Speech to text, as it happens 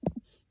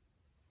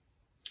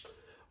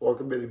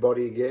Welcome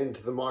everybody again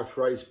to the My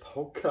Thrays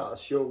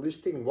podcast. You're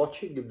listening,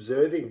 watching,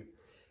 observing,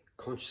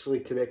 consciously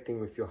connecting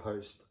with your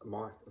host,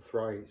 Mike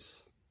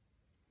Thrays.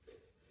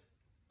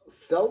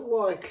 Felt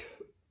like,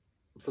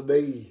 for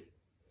me,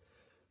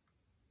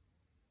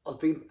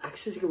 I've been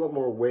accessing a lot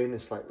more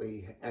awareness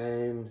lately,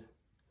 and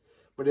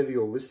whenever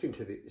you're listening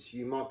to this,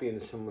 you might be in a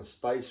similar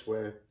space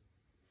where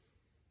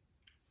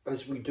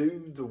as we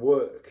do the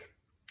work,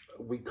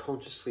 we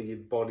consciously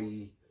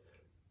embody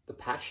the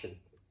passion,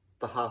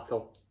 the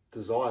heartfelt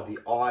desire, the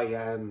I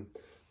am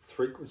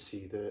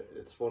frequency that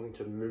it's wanting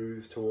to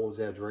move towards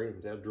our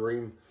dreams, our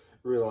dream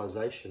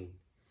realization.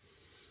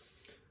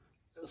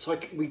 It's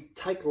like we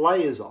take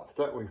layers off,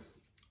 don't we?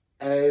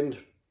 And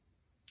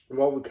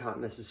while we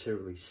can't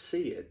necessarily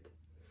see it,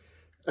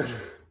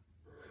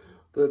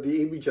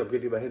 the image I'm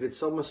getting in my head,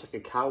 it's almost like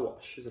a car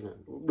wash, isn't it?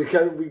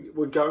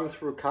 We're going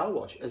through a car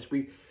wash as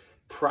we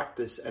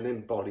practice and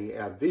embody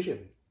our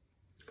vision.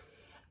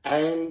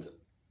 And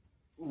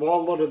while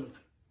a lot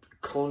of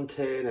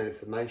content and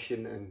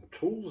information and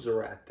tools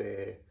are out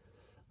there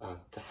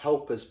to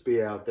help us be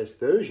our best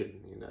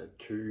version,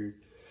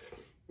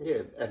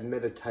 and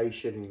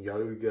meditation and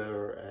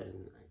yoga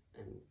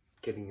and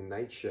getting in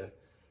nature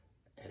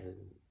and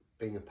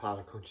being a part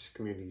of conscious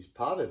community is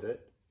part of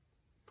it.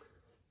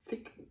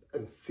 Think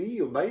and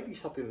feel maybe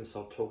something that's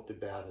not talked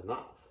about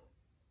enough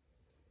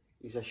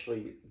is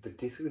actually the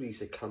difficulties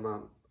that come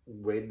up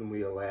when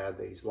we allow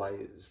these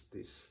layers,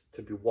 this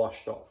to be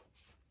washed off.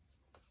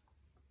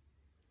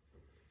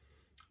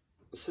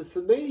 So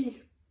for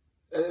me,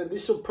 and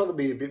this will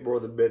probably be a bit more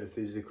of the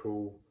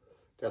metaphysical,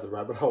 down the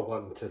rabbit hole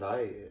one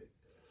today,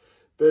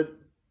 but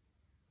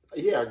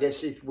yeah, I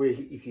guess if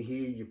you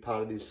hear you're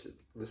part of this,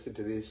 listen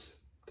to this,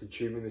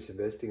 consuming this,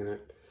 investing in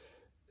it,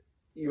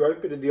 you're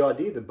open to the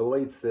idea, the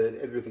belief that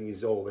everything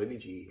is all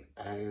energy,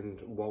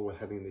 and while we're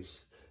having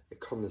this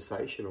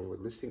conversation or we're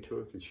listening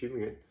to it,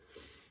 consuming it,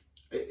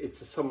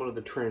 it's somewhat of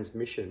a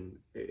transmission.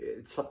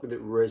 It's something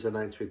that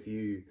resonates with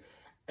you,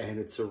 and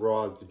it's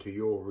arrived into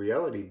your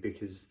reality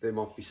because there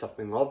might be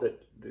something of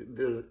it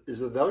that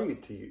is of value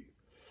to you.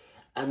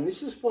 And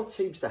this is what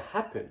seems to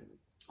happen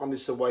on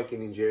this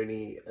awakening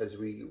journey as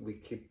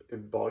we keep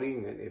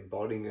embodying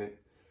it,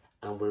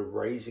 and we're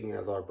raising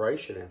our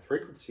vibration, our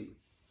frequency,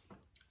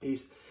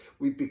 is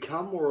we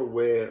become more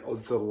aware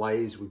of the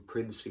layers we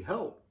previously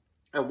held.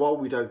 And while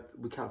we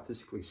can't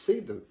physically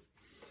see them,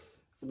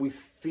 we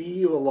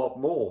feel a lot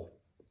more.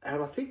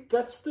 And I think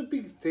that's the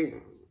big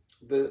thing.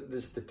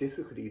 There's the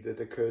difficulty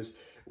that occurs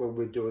when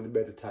we're doing the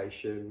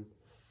meditation.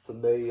 For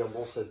me, I'm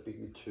also big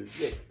into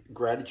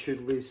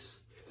gratitude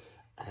lists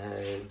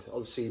and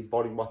obviously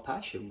embodying my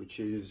passion, which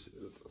is,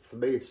 for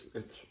me,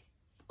 it's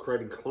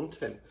creating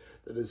content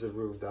that is of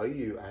real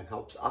value and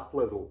helps up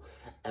level.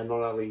 And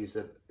not only is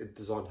it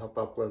designed to help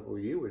up level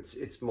you,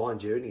 it's my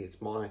journey,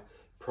 it's my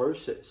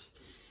process.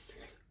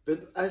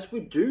 But as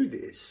we do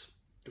this,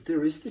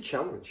 there is the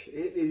challenge.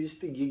 It is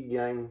the Yin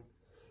Yang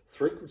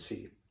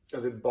frequency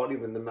of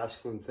embodiment, the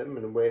masculine and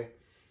feminine, where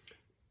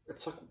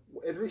it's like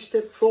every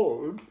step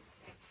forward,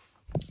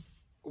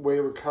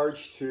 we're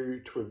encouraged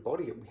to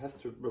embody it. We have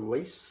to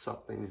release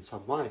something in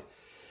some way.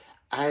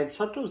 And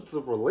sometimes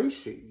the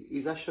releasing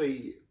is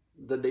actually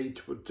the need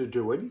to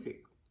do anything.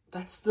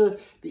 That's the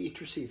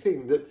interesting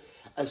thing, that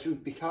as we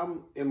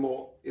become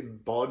more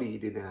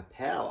embodied in our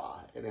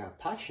power and our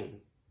passion,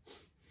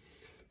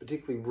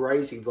 particularly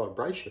raising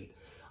vibration,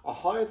 a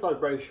higher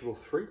vibrational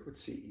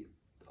frequency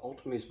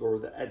ultimately is more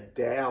of a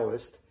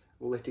Taoist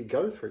letting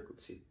go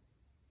frequency.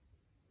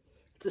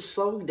 It's a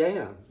slowing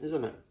down,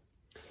 isn't it?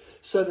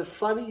 So the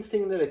funny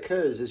thing that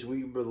occurs is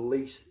we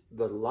release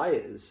the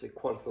layers,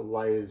 quite a few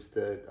layers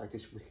that I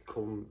guess we could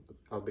call them,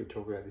 I've been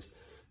talking about this,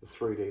 the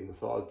 3D and the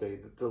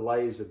 5D, the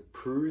layers of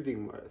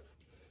proving worth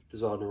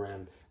designed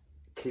around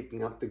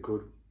keeping up the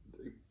good,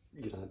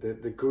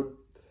 the good,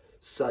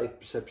 safe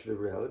perception of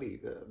reality,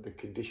 the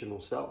conditional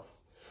self.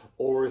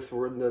 Or if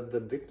we're in the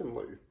victim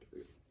loop,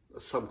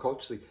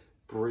 subconsciously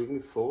bring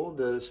forward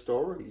the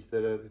stories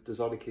that are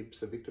designed to keep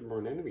us a victim or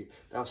an enemy.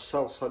 Our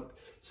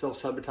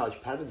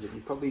self-sabotage patterns, and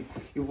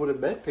you would have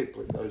met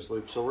people in those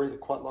loops already.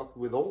 Quite likely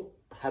we've all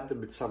had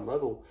them at some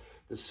level.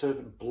 There's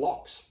certain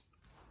blocks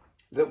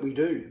that we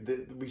do,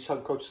 that we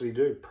subconsciously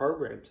do,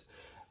 programs,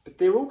 but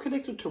they're all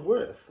connected to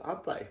worth,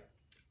 aren't they?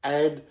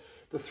 And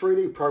the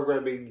 3D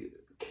programming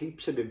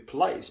keeps it in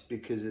place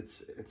because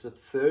it's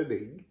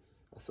affirming,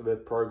 a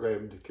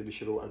programmed,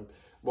 conditional, and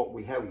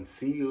how we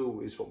feel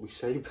is what we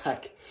see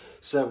back.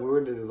 So we're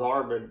in an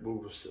environment,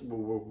 we'll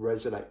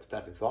resonate with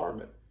that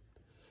environment.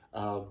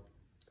 And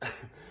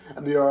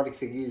the ironic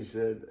thing is,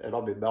 and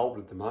I'm in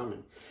Melbourne at the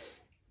moment,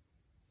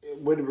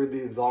 when we're in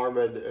the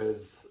environment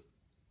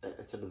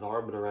it's an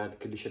environment around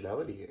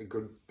conditionality, a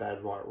good,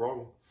 bad, right,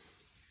 wrong.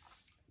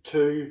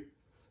 To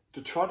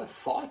try to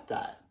fight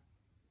that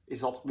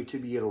is ultimately to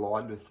be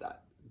aligned with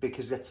that,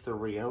 because that's the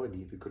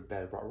reality, the good,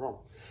 bad, right, wrong.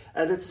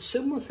 And it's a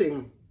similar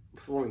thing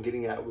for what I'm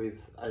getting at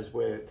with as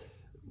we're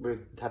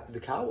having the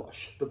car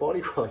wash, the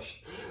body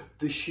wash,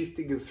 the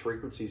shifting of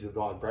frequencies of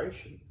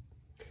vibration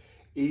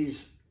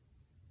is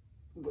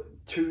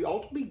to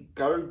ultimately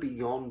go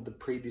beyond the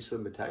previous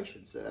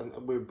limitations, and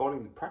we're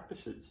embodying the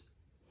practices,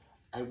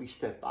 and we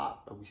step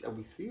up, and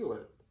we feel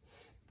it.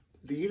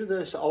 The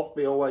universe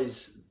ultimately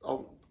always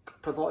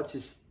provides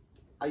this,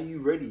 are you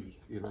ready?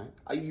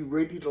 Are you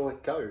ready to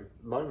let go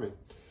moment?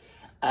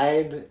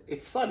 And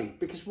it's funny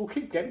because we'll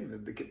keep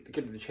getting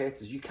getting the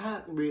chances. You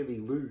can't really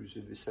lose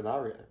in this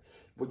scenario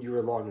when you're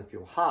aligned with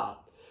your heart,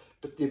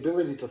 but the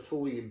ability to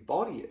fully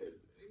embody it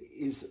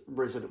is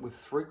resonant with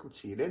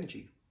frequency and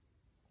energy.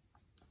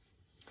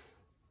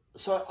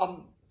 So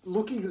I'm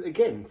looking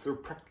again for a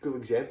practical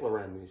example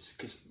around this,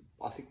 because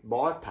I think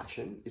my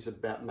passion is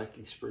about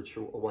making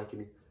spiritual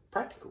awakening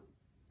practical.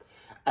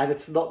 And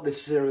it's not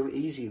necessarily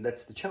easy, and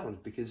that's the challenge,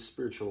 because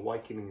spiritual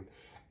awakening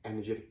and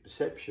energetic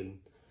perception,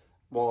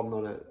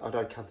 while I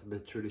don't come from a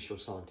traditional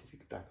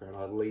scientific background,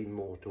 I lean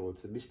more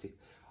towards the mystic.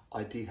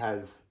 I did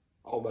have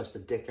almost a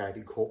decade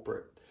in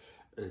corporate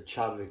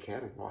chartered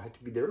accounting, where I had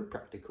to be very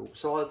practical.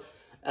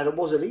 And it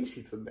wasn't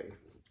easy for me.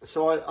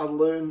 So I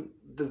learned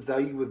the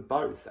value of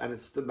both, and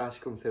it's the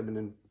masculine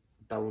feminine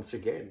balance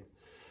again.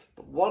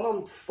 But what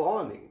I'm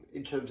finding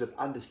in terms of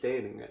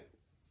understanding it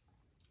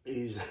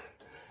is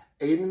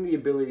even the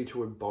ability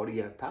to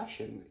embody our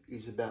passion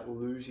is about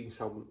losing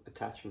some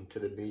attachment to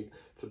the need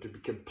for it to be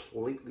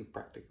completely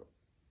practical.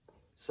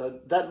 So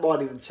that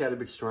might even sound a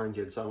bit strange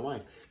in its own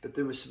way, but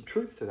there is some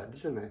truth to that,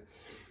 isn't there?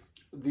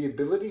 The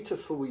ability to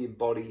fully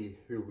embody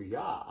who we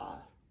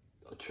are,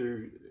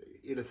 to,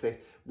 in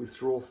effect,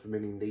 withdraw from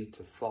any need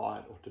to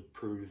fight or to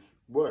prove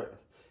worth,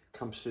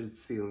 comes through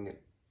feeling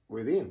it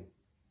within.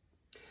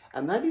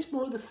 And that is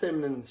more of the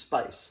feminine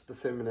space, the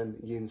feminine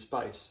yin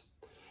space.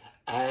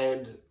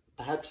 And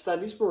perhaps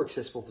that is more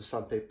accessible for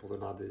some people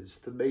than others.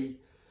 For me,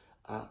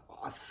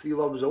 I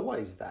feel I was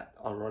always that,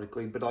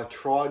 ironically, but I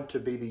tried to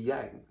be the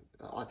yang.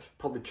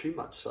 Probably too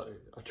much so.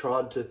 I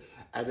tried to,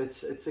 and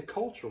it's a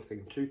cultural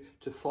thing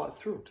to fight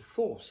through it, to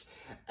force.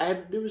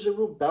 And there was a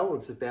real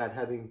balance about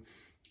having,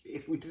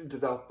 if we didn't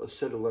develop a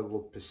certain level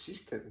of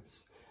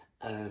persistence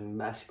and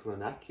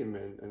masculine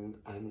acumen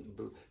and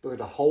ability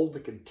to hold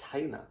the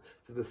container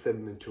for the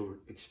feminine to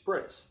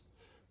express,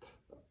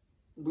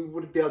 we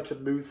wouldn't be able to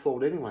move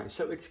forward anyway.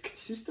 So it's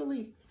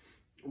consistently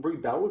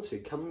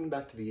rebalancing, coming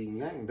back to the yin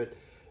yang, but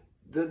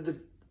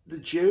the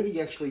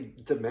journey actually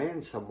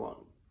demands someone.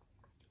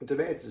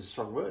 Demands is a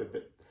strong word,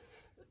 but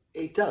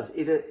it does.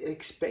 It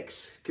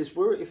expects, because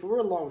if we're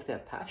aligned with our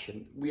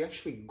passion, we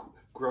actually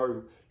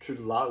grow to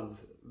love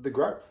the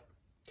growth.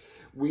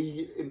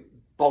 We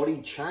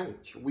embody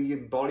change. We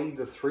embody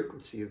the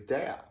frequency of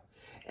Tao.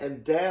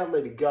 And Tao,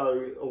 let it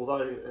go,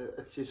 although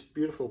it's this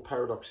beautiful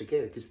paradox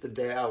again, because the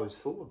Tao is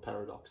full of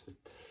paradox,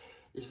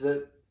 is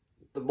that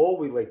the more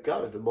we let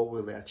go, the more we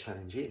allow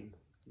change in.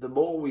 The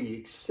more we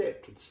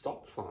accept and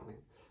stop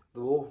fighting, the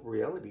more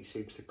reality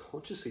seems to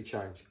consciously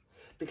change.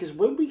 Because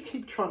when we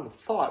keep trying to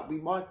fight,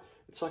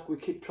 it's like we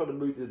keep trying to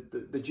move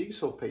the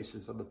jigsaw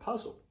pieces on the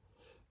puzzle,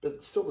 but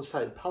it's still the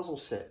same puzzle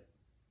set.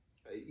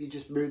 You're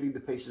just moving the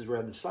pieces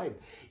around the same.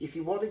 If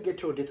you want to get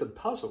to a different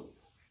puzzle,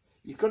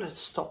 you've got to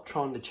stop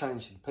trying to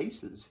change the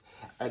pieces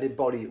and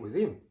embody it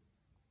within.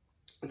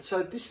 And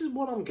so this is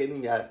what I'm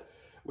getting at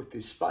with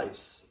this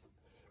space,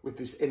 with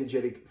this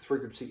energetic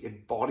frequency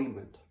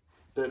embodiment.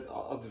 But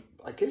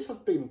I guess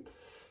I've been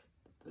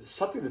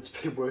something that's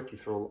been working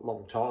for a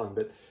long time.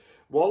 But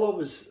while I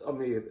was on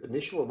the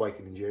initial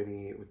awakening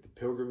journey with the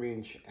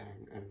pilgrimage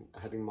and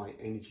having my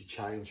energy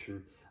change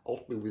through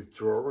ultimately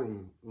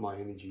withdrawing my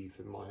energy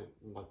from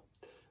my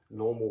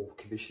normal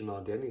conditioned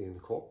identity in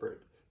corporate,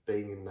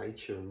 being in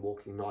nature and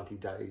walking 90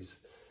 days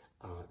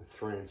in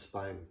France,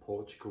 Spain, and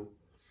Portugal,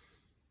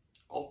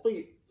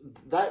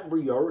 that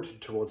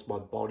reoriented towards my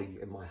body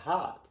and my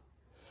heart.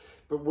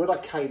 But when I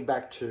came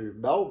back to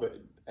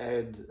Melbourne,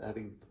 and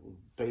having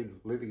been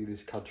living in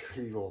this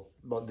country, or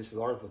this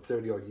environment for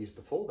 30 odd years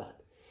before that,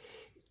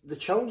 the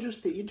challenge was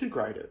to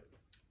integrate it.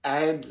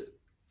 And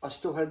I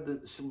still had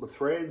the similar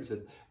friends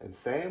and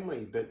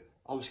family, but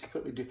I was a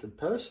completely different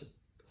person.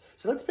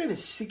 So that's been a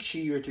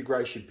 6-year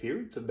integration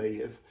period for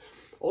me. Of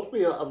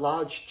ultimately, a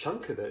large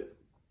chunk of it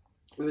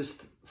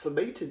was for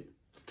me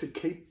to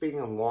keep being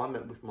in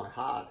alignment with my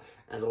heart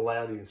and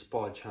allow the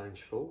inspired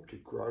change forward, to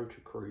grow,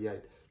 to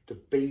create, to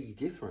be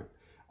different.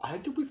 I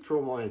had to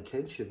withdraw my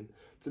attention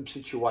from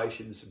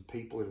situations and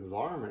people and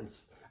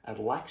environments and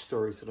lack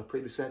stories that I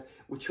previously had,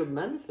 which were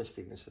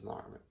manifesting this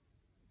environment.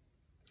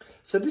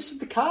 So this is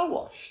the car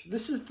wash.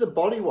 This is the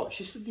body wash.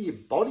 This is the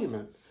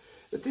embodiment.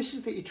 But this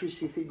is the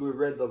interesting thing. We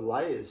read the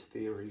layers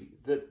theory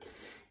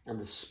and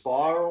the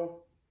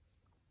spiral.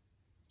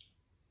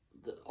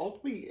 That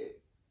ultimately,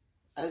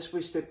 as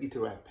we step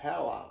into our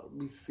power,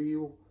 we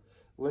feel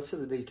less of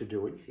the need to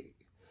do anything.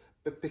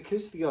 But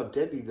because the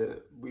identity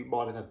that we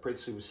might have had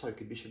previously was so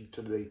conditioned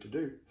to the need to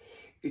do,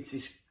 it's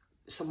this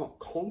somewhat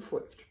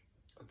conflict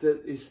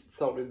that is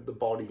felt in the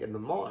body and the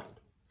mind.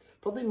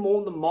 Probably more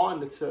in the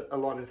mind that's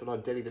aligned with an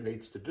identity that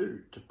needs to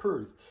do, to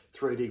prove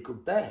 3D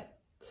good, bad.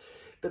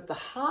 But the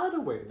heart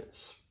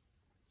awareness,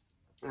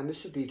 and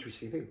this is the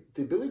interesting thing,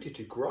 the ability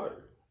to grow,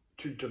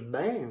 to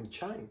demand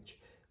change,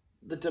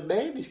 the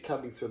demand is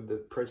coming from the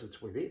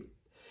presence within.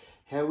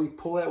 How we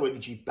pull our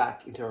energy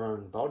back into our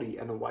own body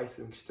and away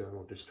from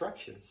external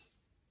distractions.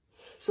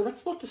 So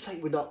that's not to say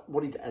we're not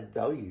wanting to add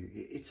value.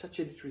 It's such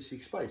an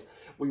interesting space.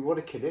 We want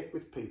to connect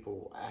with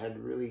people and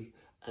really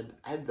and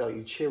add value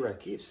and share our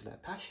gifts and our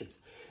passions.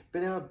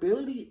 But our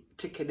ability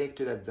to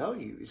connect and add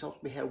value is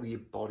often how we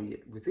embody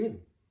it within.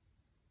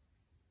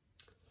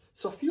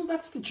 So I feel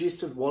that's the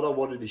gist of what I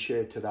wanted to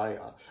share today.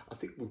 I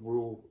think we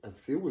will, and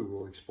feel we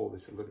will explore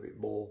this a little bit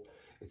more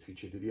in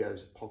future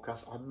videos and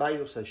podcasts. I may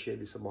also share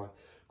this on my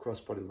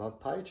Crossbody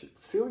Love page.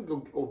 It's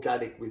feeling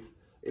organic with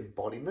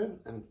embodiment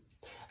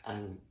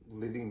and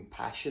living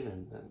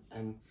passion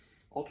and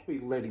ultimately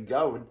letting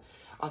go. And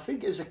I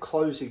think as a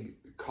closing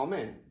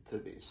comment to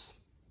this,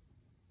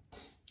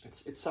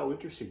 it's so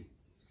interesting.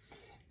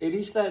 It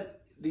is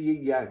that the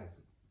Yin Yang,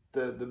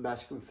 the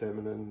masculine,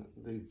 feminine,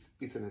 the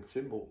infinite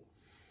symbol.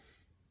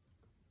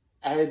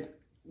 And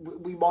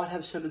we might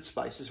have certain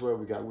spaces where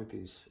we go with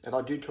this. And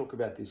I do talk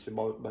about this in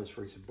my most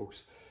recent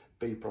books,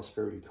 Be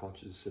Prosperity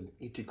Conscious and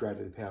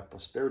Integrated Empowered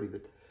Prosperity,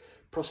 that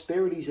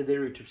prosperity is a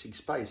very interesting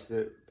space.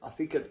 I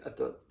think at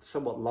the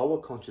somewhat lower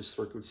conscious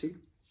frequency,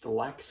 the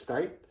lack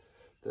state,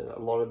 that a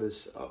lot of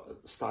us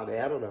start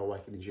out on our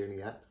awakening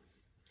journey at,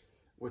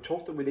 we're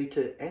taught that we need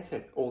to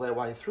effort all our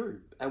way through.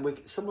 And we're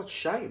somewhat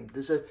shamed.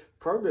 There's a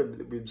program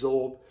that we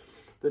absorb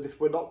that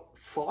if we're not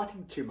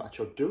fighting too much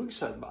or doing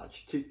so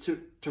much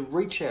to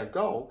reach our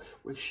goal,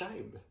 we're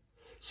shamed.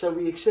 So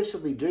we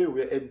excessively do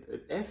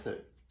an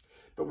effort,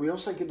 but we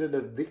also get in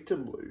a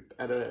victim loop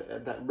and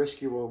that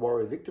rescue or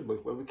warrior victim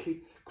loop where we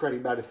keep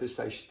creating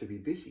manifestations to be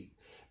busy.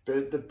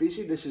 But the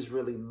busyness is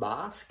really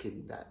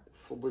masking that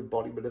full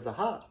embodiment of the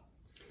heart.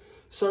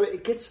 So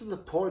it gets to the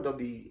point on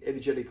the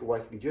energetic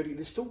awakening journey,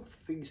 there's still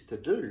things to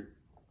do,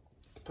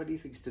 plenty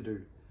of things to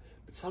do.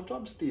 But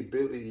sometimes the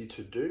ability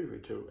to do,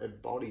 to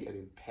embody and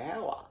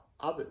empower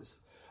others,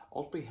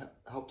 ultimately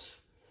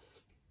helps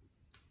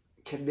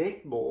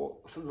connect more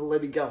from the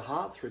letting go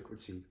heart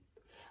frequency.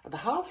 And the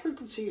heart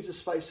frequency is a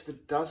space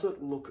that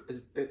doesn't look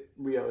at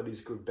reality as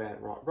good, bad,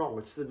 right, wrong.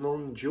 It's the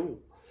non-dual.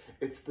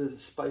 It's the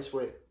space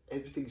where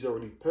everything's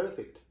already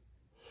perfect.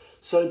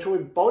 So to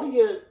embody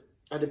it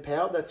and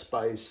empower that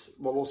space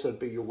while also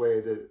being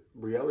aware that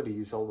reality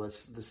is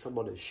almost, there's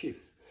somewhat a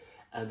shift.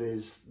 And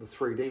there's the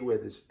 3D where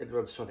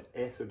everyone's trying to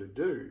effort to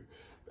do.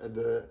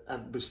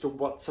 And we still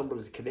want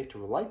someone to connect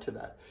and relate to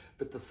that.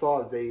 But the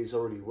 5D is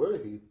already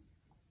worthy.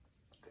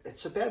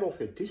 It's about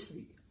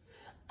authenticity.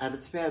 And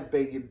it's about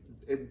being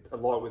in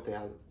line with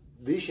our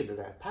vision and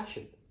our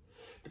passion.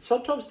 But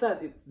sometimes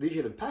that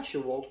vision and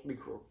passion will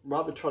ultimately,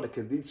 rather try to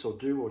convince or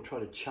do or try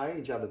to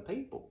change other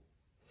people,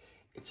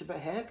 it's about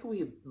how can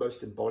we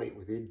most embody it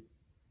within.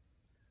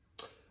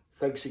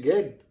 Thanks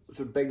again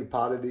for being a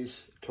part of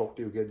this. Talk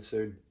to you again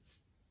soon.